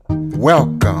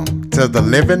Welcome to the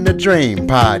Living the Dream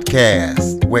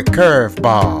podcast with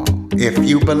Curveball. If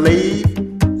you believe,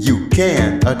 you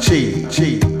can achieve.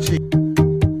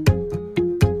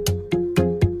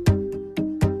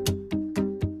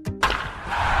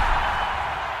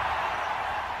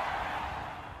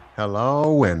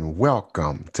 Hello and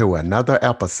welcome to another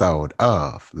episode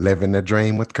of Living the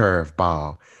Dream with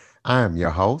Curveball. I am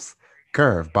your host,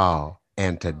 Curveball,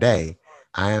 and today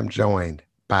I am joined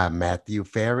by Matthew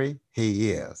Ferry.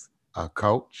 He is a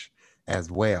coach as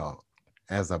well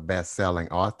as a best-selling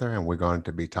author, and we're going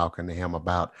to be talking to him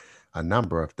about a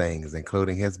number of things,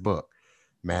 including his book.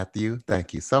 Matthew,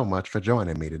 thank you so much for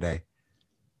joining me today.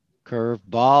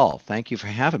 Curveball. Thank you for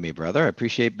having me, brother. I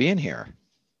appreciate being here.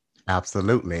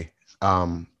 Absolutely.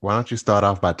 Why don't you start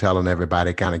off by telling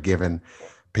everybody, kind of giving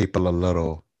people a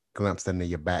little glimpse into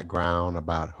your background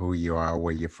about who you are,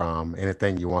 where you're from,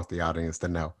 anything you want the audience to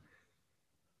know.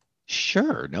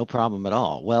 Sure, no problem at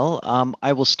all. Well,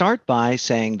 I will start by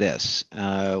saying this.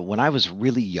 When I was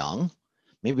really young,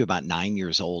 maybe about 9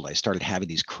 years old, I started having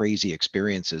these crazy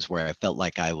experiences where I felt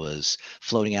like I was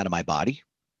floating out of my body,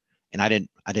 and I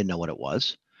didn't know what it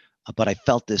was, but I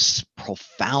felt this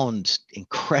profound,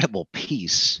 incredible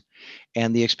peace.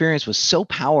 And the experience was so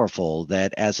powerful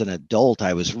that as an adult,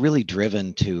 I was really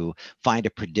driven to find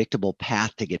a predictable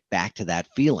path to get back to that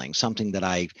feeling, something that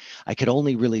I could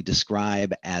only really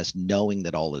describe as knowing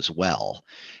that all is well.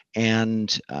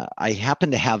 And I happen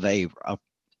to have a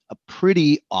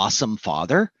pretty awesome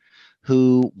father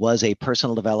who was a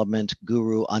personal development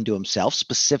guru unto himself,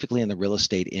 specifically in the real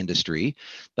estate industry.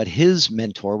 But his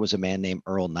mentor was a man named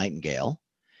Earl Nightingale.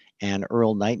 And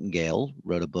Earl Nightingale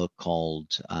wrote a book called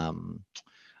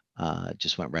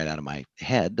just went right out of my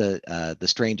head. The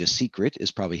Strangest Secret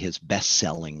is probably his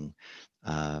best-selling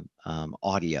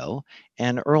audio.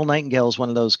 And Earl Nightingale is one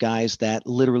of those guys that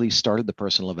literally started the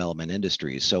personal development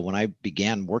industry. So when I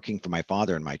began working for my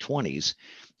father in my 20s,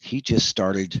 he just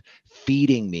started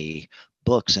feeding me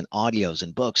books and audios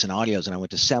and books and audios, and I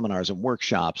went to seminars and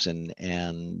workshops, and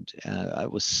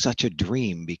it was such a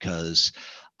dream because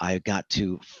I got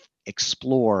to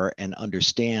explore and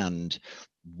understand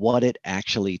what it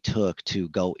actually took to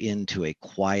go into a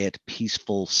quiet,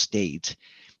 peaceful state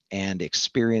and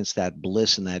experience that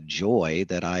bliss and that joy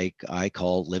that I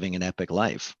call living an epic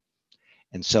life.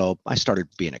 And so I started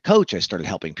being a coach. I started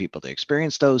helping people to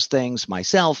experience those things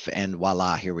myself, and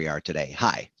voila, here we are today.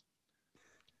 Hi.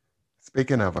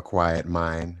 Speaking of a quiet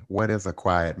mind, what is a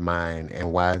quiet mind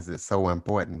and why is it so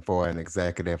important for an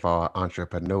executive or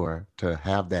entrepreneur to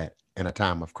have that in a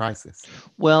time of crisis?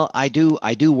 Well, I do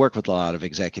work with a lot of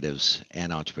executives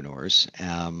and entrepreneurs.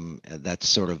 That's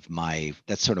sort of my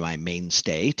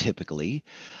mainstay typically.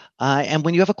 And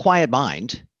when you have a quiet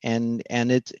mind, and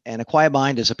a quiet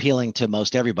mind is appealing to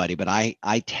most everybody, but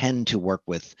I tend to work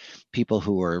with people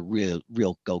who are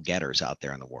real go getters out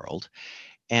there in the world.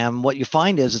 And what you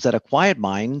find is that a quiet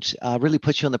mind really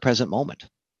puts you in the present moment,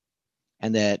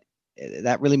 and that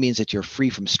really means that you're free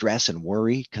from stress and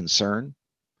worry, concern.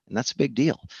 And that's a big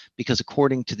deal because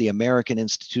according to the American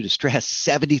Institute of Stress,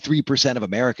 73% of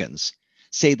Americans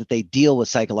say that they deal with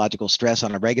psychological stress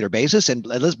on a regular basis. And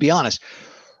let's be honest,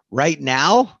 right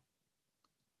now,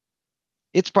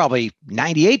 it's probably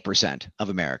 98% of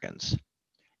Americans.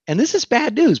 And this is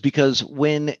bad news because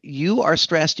when you are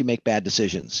stressed, you make bad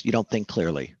decisions. You don't think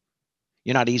clearly.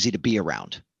 You're not easy to be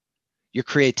around. Your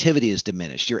creativity is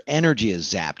diminished. Your energy is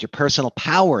zapped. Your personal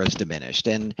power is diminished.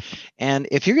 And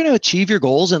if you're going to achieve your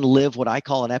goals and live what I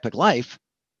call an epic life,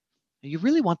 you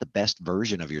really want the best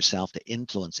version of yourself to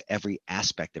influence every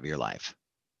aspect of your life.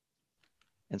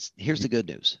 And here's the good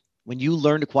news. When you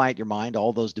learn to quiet your mind,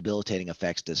 all those debilitating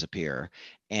effects disappear,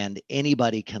 and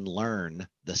anybody can learn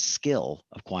the skill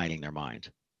of quieting their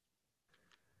mind.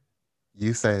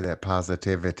 You say that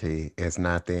positivity is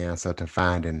not the answer to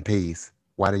finding peace.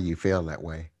 Why do you feel that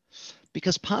way?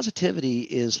 Because positivity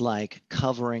is like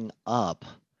covering up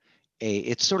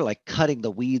it's sort of like cutting the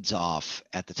weeds off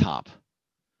at the top.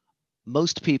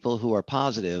 Most people who are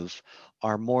positive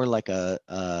are more like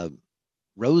a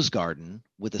rose garden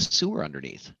with a sewer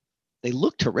underneath. They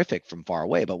look terrific from far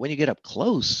away, but when you get up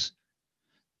close,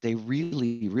 they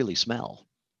really smell.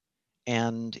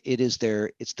 And it's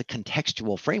the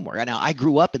contextual framework. Now, I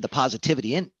grew up in the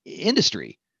positivity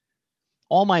industry.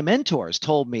 All my mentors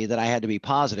told me that I had to be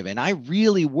positive, and I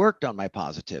really worked on my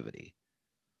positivity.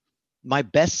 My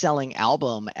best-selling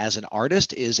album as an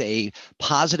artist is a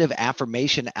positive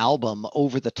affirmation album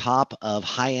over the top of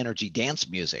high energy dance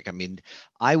music. I mean,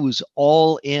 I was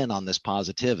all in on this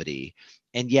positivity,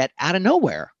 and yet out of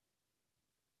nowhere,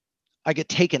 I get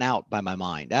taken out by my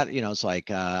mind. That, it's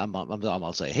like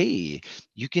I'll say, "Hey,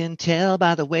 you can tell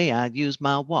by the way I use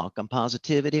my walk. I'm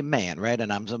positivity man, right?"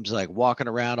 And I'm just like walking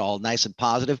around all nice and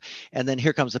positive, and then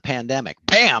here comes the pandemic,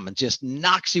 bam, and just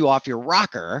knocks you off your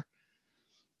rocker,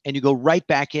 and you go right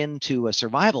back into a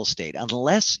survival state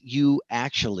unless you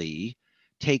actually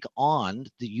take on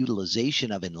the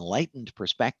utilization of enlightened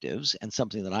perspectives and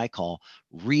something that I call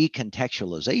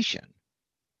recontextualization.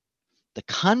 The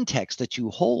context that you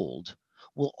hold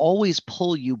will always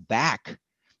pull you back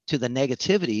to the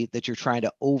negativity that you're trying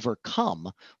to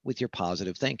overcome with your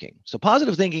positive thinking. So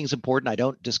positive thinking is important. I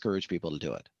don't discourage people to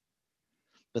do it.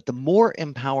 But the more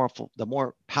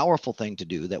powerful thing to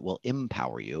do that will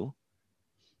empower you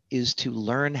is to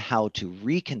learn how to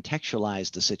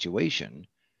recontextualize the situation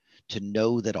to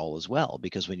know that all is well.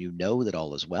 Because when you know that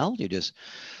all is well, you're just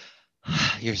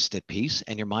at peace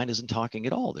and your mind isn't talking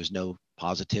at all. There's no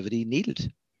positivity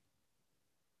needed.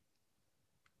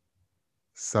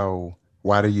 So,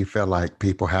 why do you feel like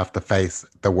people have to face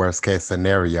the worst case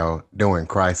scenario during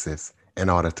crisis in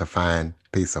order to find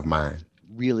peace of mind?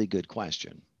 Really good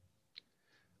question.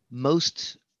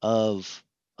 Most of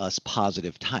us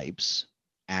positive types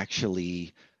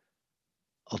actually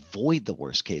avoid the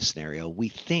worst case scenario. We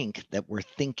think that we're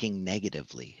thinking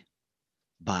negatively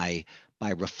by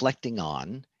reflecting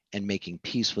on and making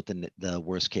peace with the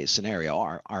worst case scenario.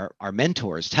 Our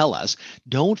mentors tell us,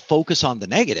 don't focus on the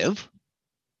negative,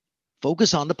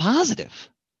 focus on the positive.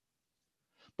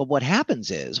 But what happens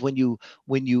is when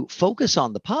you focus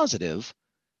on the positive,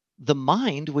 the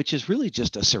mind, which is really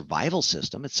just a survival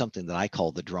system, it's something that I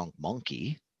call the drunk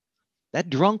monkey. That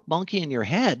drunk monkey in your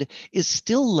head is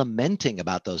still lamenting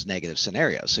about those negative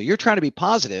scenarios. So you're trying to be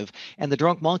positive, and the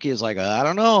drunk monkey is like, I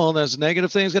don't know, there's negative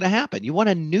things going to happen. You want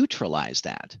to neutralize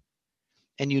that.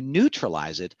 And you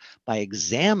neutralize it by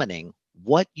examining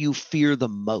what you fear the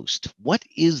most. What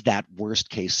is that worst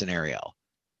case scenario?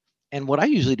 And what I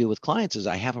usually do with clients is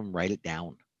I have them write it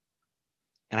down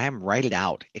and I have them write it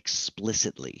out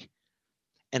explicitly.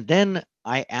 And then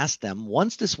I ask them,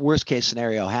 once this worst case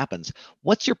scenario happens,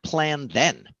 what's your plan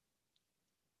then?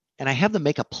 And I have them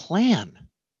make a plan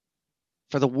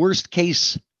for the worst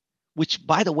case, which,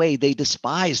 by the way, they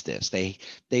despise this.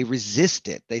 They resist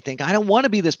it. They think, I don't want to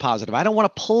be this positive. I don't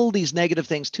want to pull these negative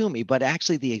things to me. But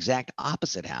actually the exact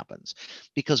opposite happens.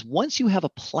 Because once you have a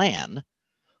plan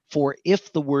for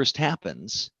if the worst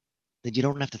happens, then you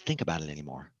don't have to think about it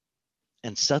anymore.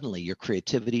 And suddenly your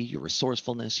creativity, your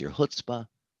resourcefulness, your chutzpah,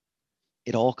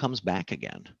 it all comes back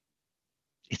again.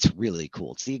 It's really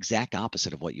cool. It's the exact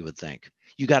opposite of what you would think.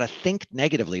 You got to think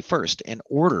negatively first in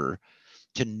order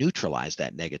to neutralize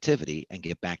that negativity and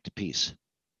get back to peace.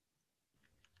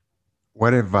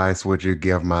 What advice would you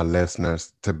give my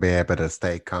listeners to be able to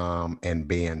stay calm and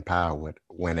be empowered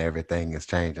when everything is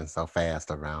changing so fast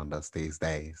around us these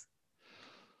days?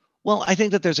 Well, I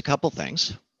think that there's a couple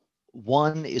things.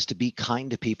 One is to be kind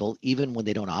to people even when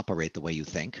they don't operate the way you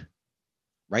think.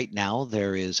 Right now,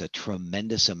 there is a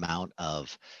tremendous amount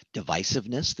of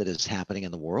divisiveness that is happening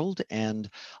in the world. And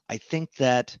I think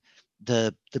that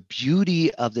the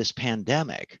beauty of this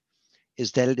pandemic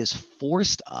is that it has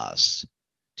forced us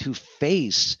to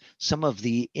face some of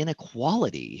the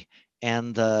inequality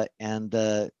and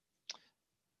the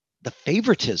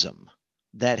favoritism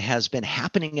that has been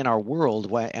happening in our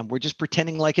world, and we're just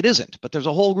pretending like it isn't. But there's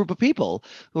a whole group of people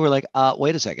who are like,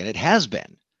 wait a second, it has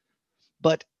been.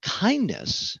 But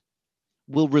kindness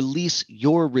will release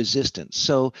your resistance.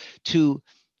 So to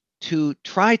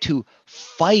try to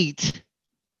fight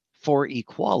for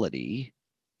equality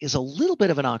is a little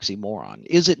bit of an oxymoron.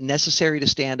 Is it necessary to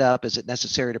stand up? Is it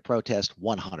necessary to protest?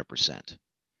 100%.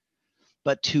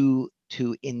 But to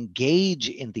engage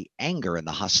in the anger and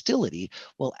the hostility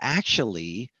will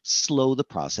actually slow the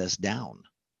process down.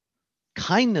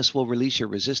 Kindness will release your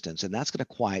resistance, and that's going to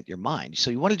quiet your mind.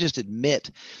 So you want to just admit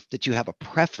that you have a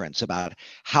preference about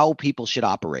how people should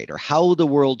operate or how the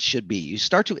world should be. You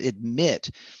start to admit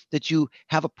that you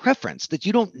have a preference, that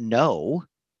you don't know.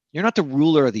 You're not the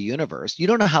ruler of the universe. You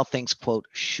don't know how things, quote,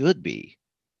 should be.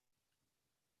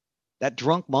 That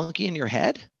drunk monkey in your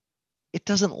head, it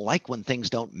doesn't like when things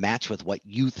don't match with what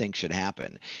you think should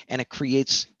happen. And it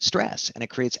creates stress and it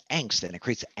creates angst and it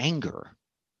creates anger.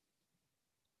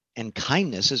 And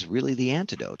kindness is really the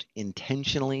antidote,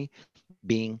 intentionally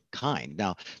being kind.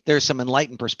 Now, there's some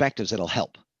enlightened perspectives that'll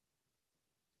help.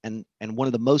 And one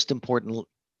of the most important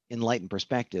enlightened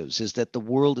perspectives is that the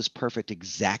world is perfect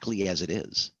exactly as it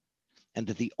is. And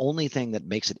that the only thing that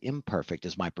makes it imperfect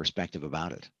is my perspective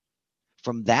about it.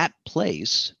 From that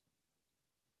place,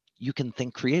 you can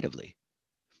think creatively.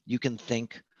 You can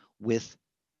think with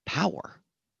power.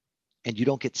 and you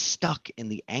don't get stuck in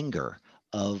the anger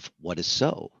of what is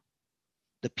so.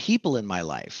 The people in my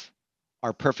life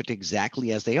are perfect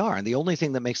exactly as they are. And the only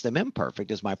thing that makes them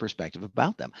imperfect is my perspective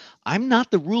about them. I'm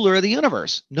not the ruler of the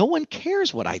universe. No one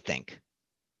cares what I think.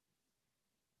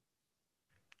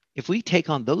 If we take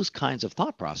on those kinds of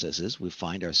thought processes, we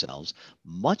find ourselves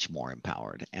much more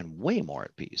empowered and way more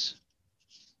at peace.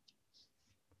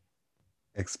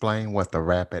 Explain what the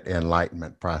rapid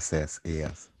enlightenment process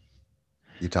is.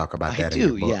 You talk about I that in your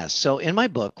do, book. yes. So in my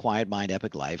book, Quiet Mind,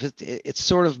 Epic Life, it's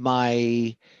sort of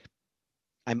my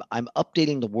I'm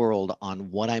updating the world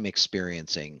on what I'm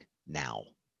experiencing now.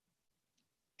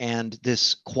 And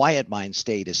this quiet mind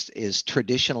state is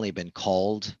traditionally been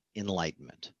called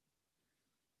enlightenment.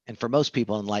 And for most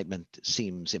people, enlightenment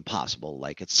seems impossible,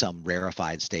 like it's some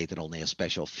rarefied state that only a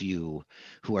special few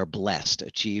who are blessed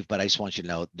achieve. But I just want you to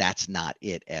know that's not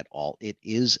it at all. It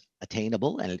is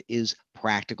attainable and it is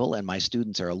practical. And my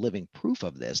students are a living proof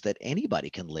of this, that anybody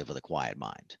can live with a quiet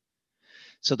mind.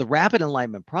 So the rapid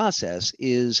enlightenment process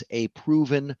is a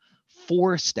proven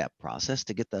 4-step process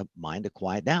to get the mind to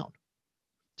quiet down,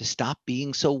 to stop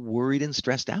being so worried and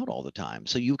stressed out all the time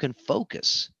so you can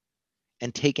focus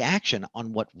and take action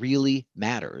on what really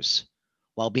matters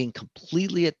while being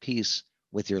completely at peace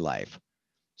with your life.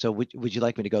 So would you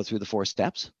like me to go through the 4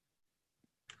 steps?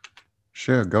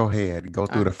 Sure, go ahead. Go All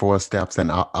through right. the 4 steps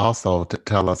and also to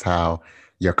tell us how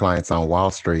your clients on Wall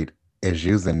Street is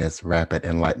using this rapid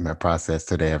enlightenment process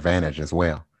to their advantage as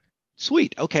well.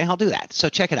 Sweet. Okay, I'll do that. So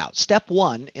check it out. Step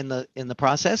 1 in the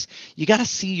process, you got to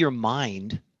see your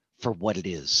mind for what it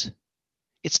is.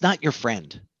 It's not your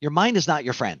friend. Your mind is not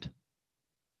your friend.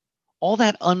 All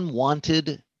that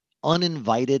unwanted,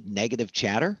 uninvited negative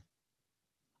chatter,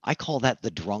 I call that the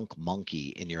drunk monkey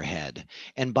in your head.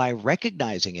 And by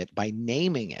recognizing it, by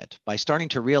naming it, by starting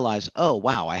to realize, oh,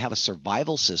 wow, I have a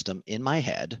survival system in my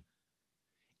head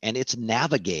and it's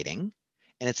navigating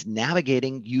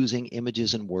using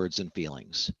images and words and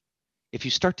feelings. If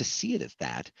you start to see it as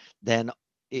that, then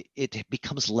it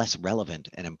becomes less relevant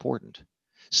and important.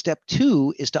 Step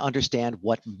 2 is to understand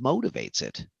what motivates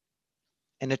it.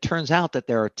 And it turns out that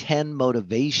there are 10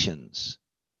 motivations.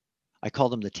 I call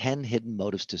them the 10 hidden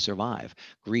motives to survive: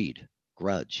 greed,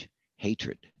 grudge,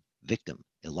 hatred, victim,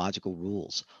 illogical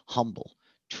rules, humble,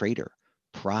 traitor,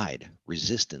 pride,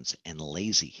 resistance, and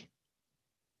lazy.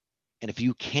 And if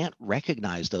you can't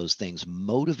recognize those things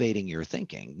motivating your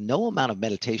thinking, no amount of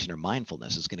meditation or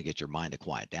mindfulness is going to get your mind to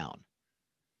quiet down.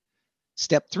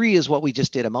 Step 3 is what we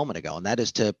just did a moment ago, and that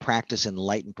is to practice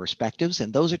enlightened perspectives.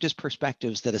 And those are just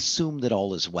perspectives that assume that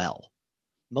all is well.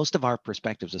 Most of our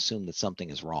perspectives assume that something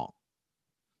is wrong.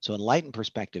 So enlightened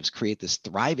perspectives create this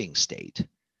thriving state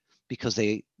because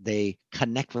they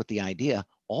connect with the idea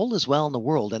all is well in the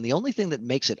world, and the only thing that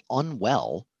makes it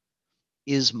unwell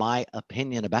is my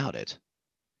opinion about it.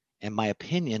 And my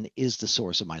opinion is the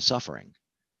source of my suffering.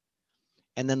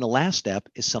 And then the last step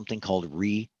is something called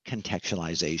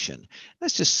recontextualization.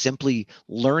 That's just simply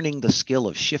learning the skill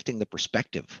of shifting the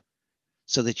perspective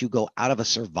so that you go out of a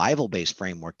survival based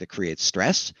framework that creates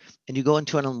stress and you go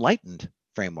into an enlightened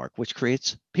framework, which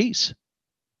creates peace.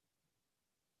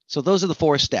 So those are the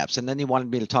 4 steps. And then you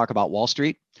wanted me to talk about Wall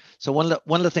Street. So one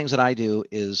of the things that I do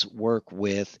is work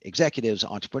with executives,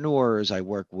 entrepreneurs. I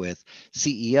work with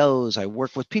CEOs. I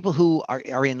work with people who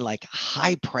are in like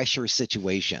high pressure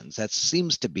situations. That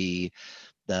seems to be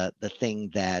the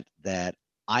thing that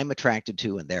I'm attracted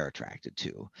to and they're attracted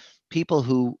to. People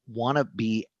who want to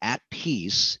be at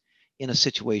peace in a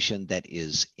situation that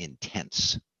is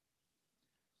intense.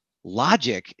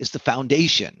 Logic is the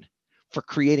foundation for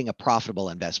creating a profitable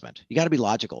investment. You got to be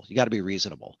logical, you got to be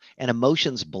reasonable, and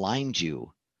emotions blind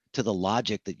you to the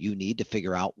logic that you need to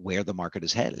figure out where the market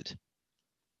is headed.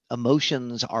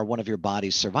 Emotions are one of your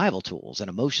body's survival tools, and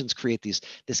emotions create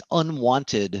this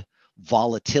unwanted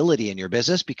volatility in your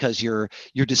business because your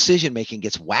decision making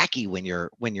gets wacky when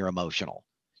you're emotional.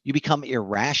 You become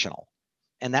irrational,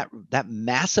 and that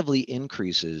massively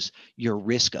increases your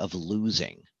risk of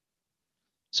losing.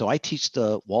 So I teach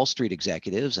the Wall Street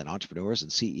executives and entrepreneurs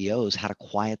and CEOs how to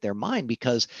quiet their mind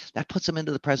because that puts them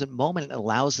into the present moment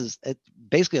and it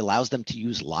basically allows them to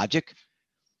use logic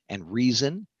and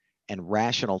reason and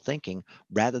rational thinking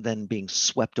rather than being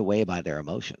swept away by their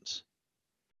emotions.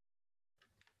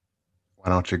 Why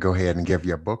don't you go ahead and give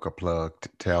your book a plug to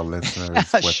tell listeners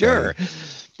Sure.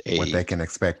 what A, they can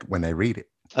expect when they read it?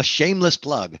 a shameless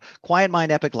plug. Quiet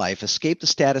Mind Epic Life. Escape the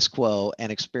status quo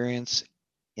and experience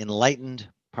enlightened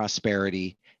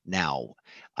prosperity now.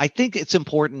 I think it's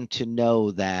important to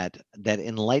know that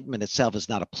enlightenment itself is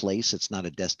not a place, it's not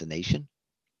a destination.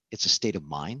 It's a state of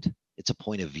mind, it's a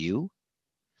point of view.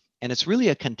 And it's really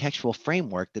a contextual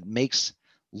framework that makes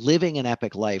living an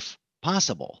epic life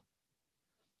possible.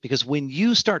 Because when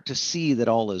you start to see that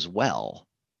all is well,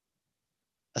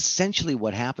 essentially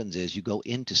what happens is you go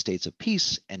into states of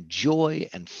peace and joy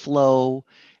and flow,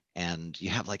 and you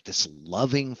have like this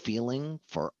loving feeling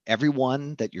for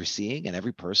everyone that you're seeing and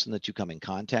every person that you come in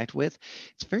contact with.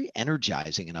 It's very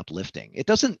energizing and uplifting.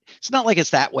 It's not like it's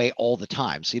that way all the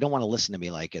time, so you don't want to listen to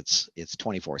me like it's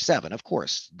 24/7. Of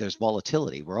course there's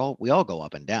volatility, we all go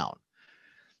up and down,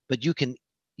 but you can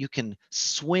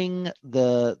swing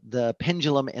the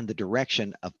pendulum in the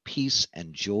direction of peace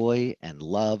and joy and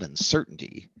love and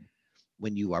certainty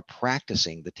when you are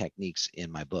practicing the techniques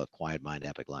in my book, Quiet Mind,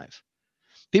 Epic Life.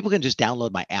 People can just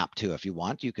download my app too if you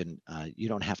want. You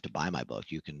don't have to buy my book.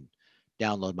 You can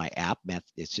download my app.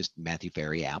 It's just Matthew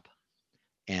Ferry app.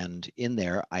 And in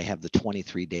there, I have the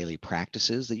 23 daily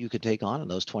practices that you could take on. And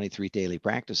those 23 daily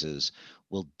practices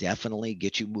will definitely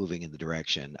get you moving in the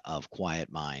direction of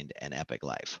quiet mind and epic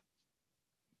life.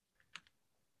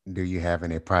 Do you have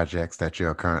any projects that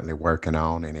you're currently working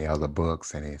on? Any other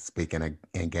books, any speaking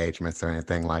engagements or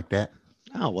anything like that?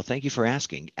 Oh, well, thank you for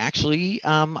asking. Actually,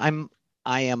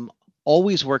 I am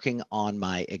always working on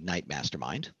my Ignite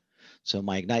Mastermind. So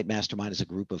my Ignite Mastermind is a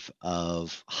group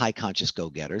of high conscious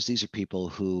go-getters. These are people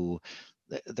who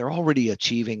they're already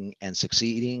achieving and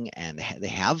succeeding, and they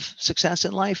have success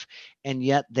in life, and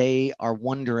yet they are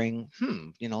wondering,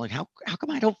 like how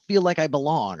come I don't feel like I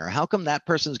belong, or how come that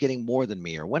person's getting more than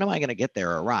me, or when am I going to get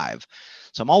there or arrive?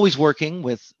 So I'm always working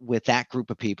with that group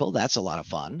of people. That's a lot of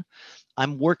fun.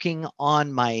 I'm working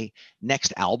on my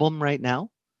next album right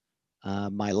now.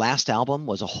 My last album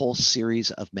was a whole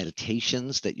series of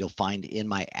meditations that you'll find in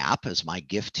my app as my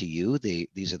gift to you.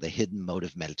 These are the hidden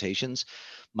motive meditations.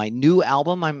 My new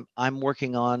album, I'm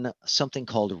working on something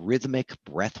called rhythmic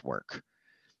breathwork,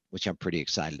 which I'm pretty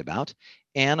excited about.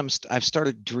 And I've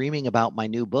started dreaming about my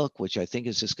new book, which I think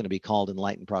is just going to be called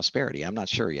Enlightened Prosperity. I'm not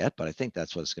sure yet, but I think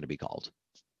that's what it's going to be called.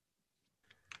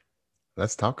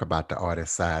 Let's talk about the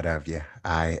artist side of you.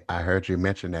 I heard you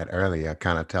mention that earlier.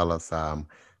 Kind of tell us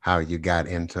how you got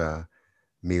into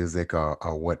music, or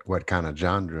what kind of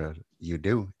genre you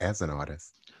do as an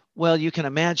artist. Well, you can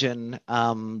imagine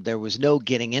there was no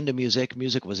getting into music.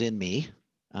 Music was in me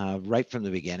right from the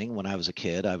beginning. When I was a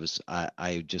kid,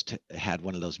 I just had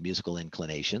one of those musical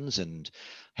inclinations and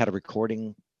had a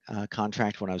recording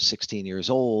contract when I was 16 years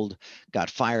old.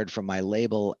 Got fired from my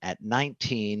label at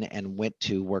 19 and went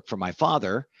to work for my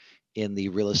father in the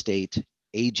real estate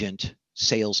agent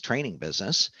sales training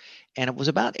business. And it was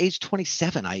about age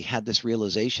 27 I had this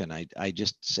realization. I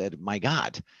just said, my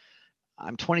God,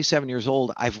 I'm 27 years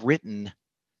old. I've written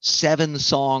 7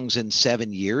 songs in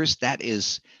 7 years. That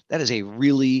is a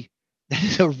really that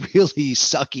is a really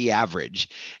sucky average.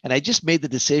 And I just made the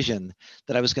decision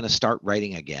that I was going to start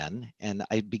writing again, and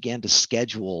I began to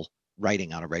schedule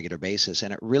writing on a regular basis,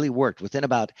 and it really worked. Within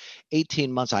about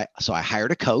 18 months, I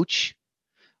hired a coach.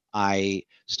 I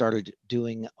started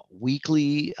doing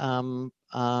weekly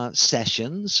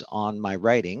sessions on my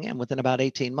writing, and within about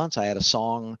 18 months, I had a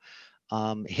song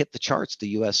hit the charts, the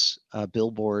U.S.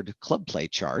 Billboard Club Play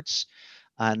charts,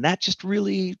 and that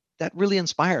really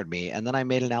inspired me. And then I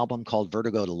made an album called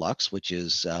Vertigo Deluxe, which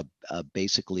is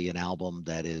basically an album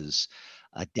that is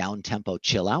a down tempo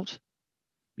chill out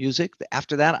music.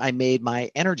 After that, I made my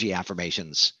energy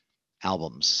affirmations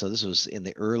albums. So this was in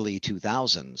the early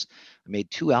 2000s. I made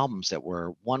 2 albums that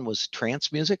were one was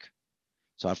trance music.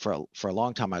 So for a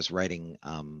long time, I was writing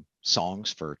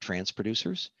songs for trance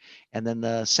producers, and then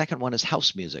the second one is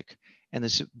house music, and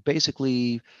it's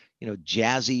basically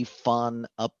jazzy, fun,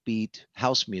 upbeat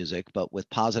house music, but with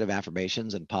positive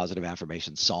affirmations and positive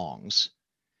affirmation songs.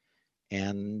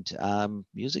 And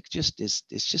music just is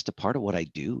it's just a part of what I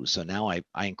do. So now I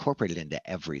incorporate it into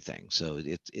everything. So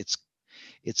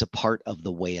it's a part of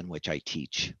the way in which I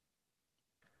teach.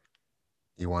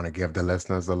 You want to give the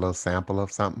listeners a little sample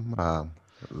of something, a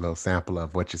little sample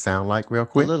of what you sound like, real A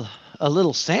quick? little a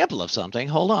little sample of something.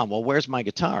 Hold on. Well, where's my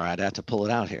guitar? I'd have to pull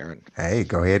it out here. And Hey,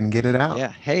 go ahead and get it out.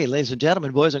 yeah, hey, ladies and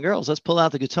gentlemen, boys and girls, let's pull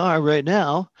out the guitar right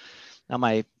now. Now,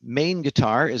 my main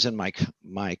guitar is in my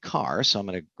car, so I'm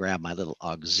going to grab my little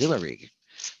auxiliary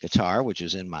guitar, which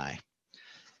is in my.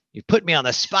 You put me on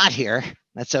the spot here.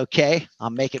 That's okay. I'll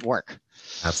make it work.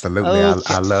 Absolutely.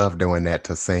 Okay. I love doing that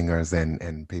to singers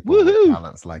and people with Woohoo!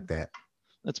 talents like that.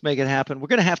 Let's make it happen. We're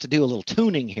going to have to do a little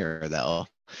tuning here, though.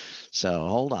 So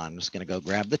hold on. I'm just going to go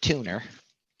grab the tuner.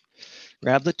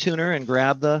 Grab the tuner and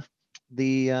grab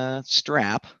the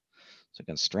strap. So I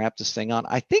can strap this thing on.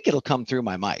 I think it'll come through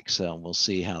my mic. So we'll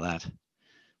see how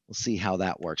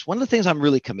that works. One of the things I'm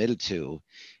really committed to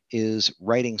is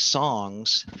writing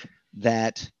songs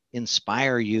that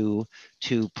inspire you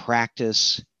to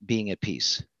practice being at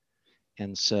peace.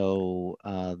 And so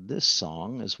this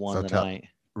song is one So that tell I,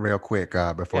 real quick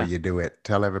before yeah. you do it,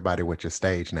 tell everybody what your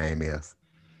stage name is.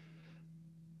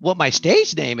 What my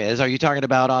stage name is? Are you talking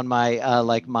about on my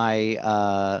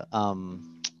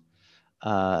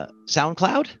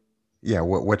SoundCloud? Yeah,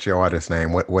 what's your artist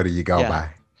name? What do you go Yeah, by?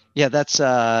 yeah, that's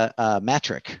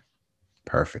Matrick.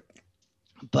 Perfect.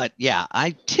 But yeah,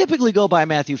 I typically go by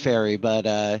Matthew Ferry, but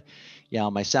yeah,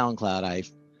 on my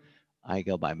SoundCloud, I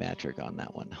go by Matrick on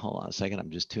that one. Hold on a second,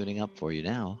 I'm just tuning up for you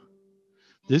now.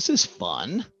 This is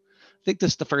fun. I think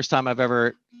this is the first time I've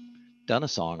ever done a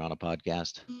song on a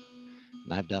podcast,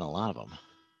 and I've done a lot of them.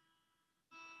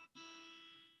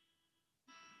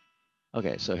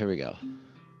 Okay, so here we go.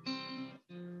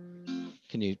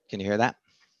 Can you hear that?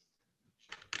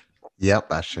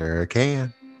 Yep, I sure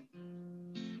can.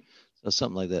 So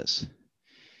something like this.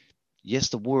 Yes,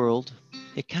 the world,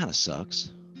 it kind of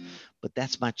sucks, but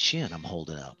that's my chin I'm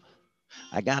holding up.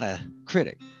 I got a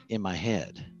critic in my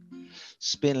head,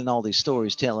 spinning all these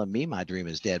stories telling me my dream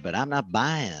is dead, but I'm not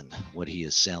buying what he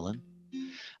is selling.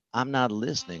 I'm not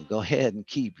listening. Go ahead and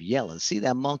keep yelling. See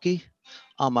that monkey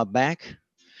on my back?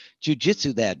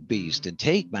 Jiu-jitsu that beast and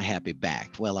take my happy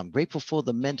back. Well, I'm grateful for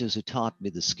the mentors who taught me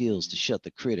the skills to shut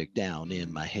the critic down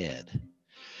in my head.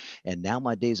 And now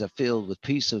my days are filled with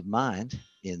peace of mind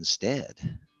instead.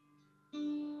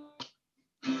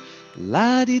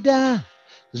 La di da,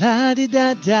 la di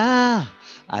da da.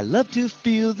 I love to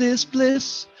feel this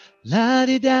bliss. La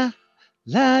di da,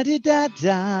 la di da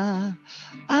da.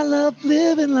 I love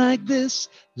living like this.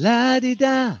 La di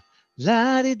da,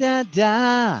 la di da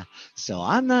da. So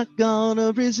I'm not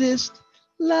gonna resist.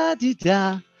 La di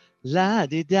da, la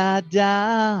di da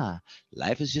da.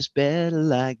 Life is just better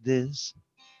like this.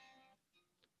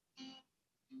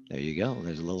 There you go.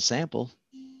 There's a little sample.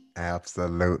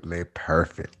 Absolutely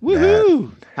perfect. That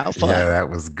Woohoo! How yeah, fun. that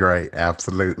was great.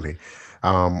 Absolutely.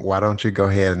 Why don't you go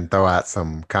ahead and throw out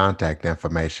some contact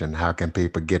information? How can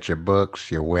people get your books,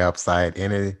 your website,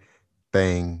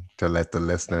 anything to let the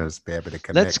listeners be able to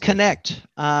Let's connect with you?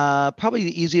 connect. Probably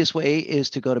the easiest way is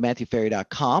to go to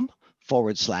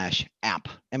matthewferry.com/app,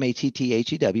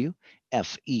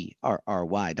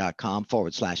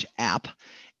 MATTHEWFERRY.com/app,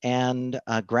 and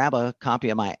grab a copy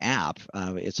of my app.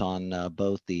 It's on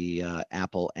both the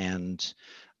Apple and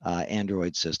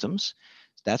Android systems.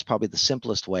 That's probably the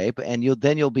simplest way. And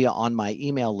you'll be on my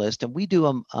email list. And we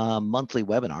do a monthly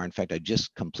webinar. In fact, I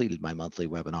just completed my monthly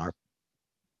webinar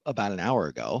about an hour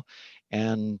ago.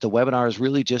 And the webinar is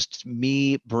really just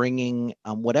me bringing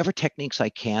whatever techniques I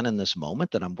can in this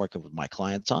moment that I'm working with my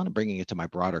clients on and bringing it to my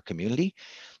broader community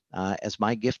as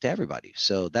my gift to everybody.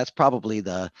 So that's probably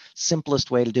the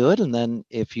simplest way to do it. And then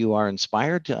if you are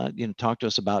inspired, talk to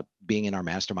us about being in our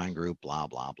mastermind group, blah,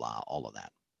 blah, blah, all of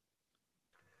that.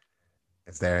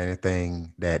 Is there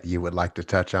anything that you would like to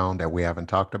touch on that we haven't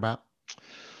talked about?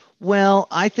 Well,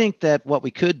 I think that what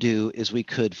we could do is we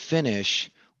could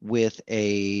finish with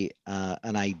an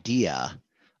idea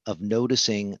of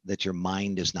noticing that your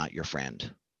mind is not your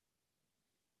friend.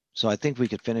 So I think we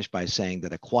could finish by saying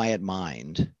that a quiet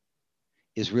mind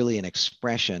is really an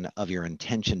expression of your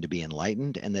intention to be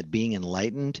enlightened, and that being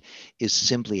enlightened is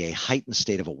simply a heightened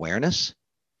state of awareness.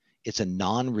 It's a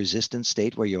non-resistant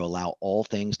state where you allow all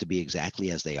things to be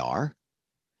exactly as they are.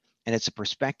 And it's a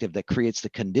perspective that creates the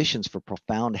conditions for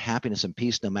profound happiness and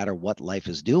peace no matter what life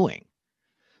is doing.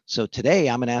 So today,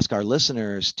 I'm going to ask our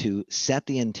listeners to set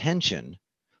the intention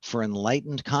for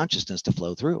enlightened consciousness to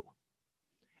flow through,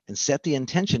 and set the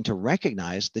intention to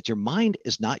recognize that your mind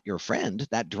is not your friend.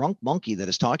 That drunk monkey that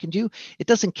is talking to you, it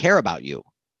doesn't care about you.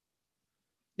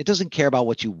 It doesn't care about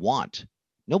what you want.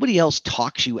 Nobody else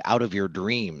talks you out of your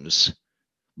dreams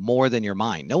more than your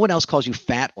mind. No one else calls you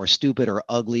fat or stupid or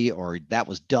ugly or that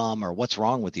was dumb or what's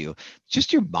wrong with you.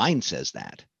 Just your mind says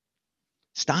that.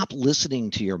 Stop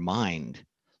listening to your mind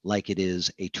like it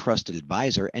is a trusted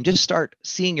advisor and just start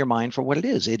seeing your mind for what it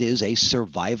is. It is a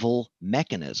survival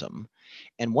mechanism.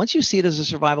 And once you see it as a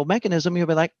survival mechanism, you'll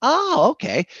be like, oh,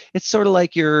 okay. It's sort of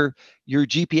like your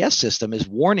GPS system is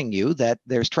warning you that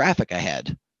there's traffic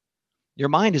ahead. Your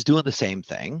mind is doing the same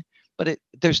thing, but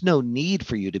there's no need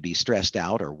for you to be stressed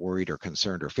out or worried or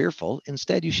concerned or fearful.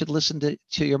 Instead, you should listen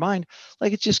to your mind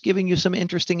like it's just giving you some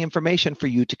interesting information for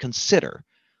you to consider,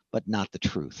 but not the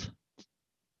truth.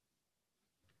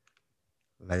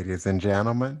 Ladies and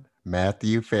gentlemen,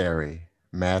 Matthew Ferry.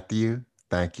 Matthew,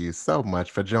 thank you so much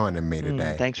for joining me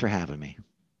today. Thanks for having me.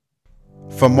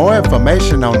 For more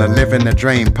information on the Living the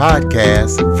Dream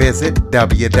podcast, visit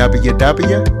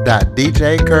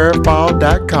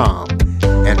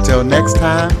www.djcurveball.com. Until next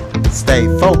time, stay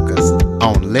focused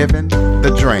on living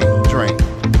the dream.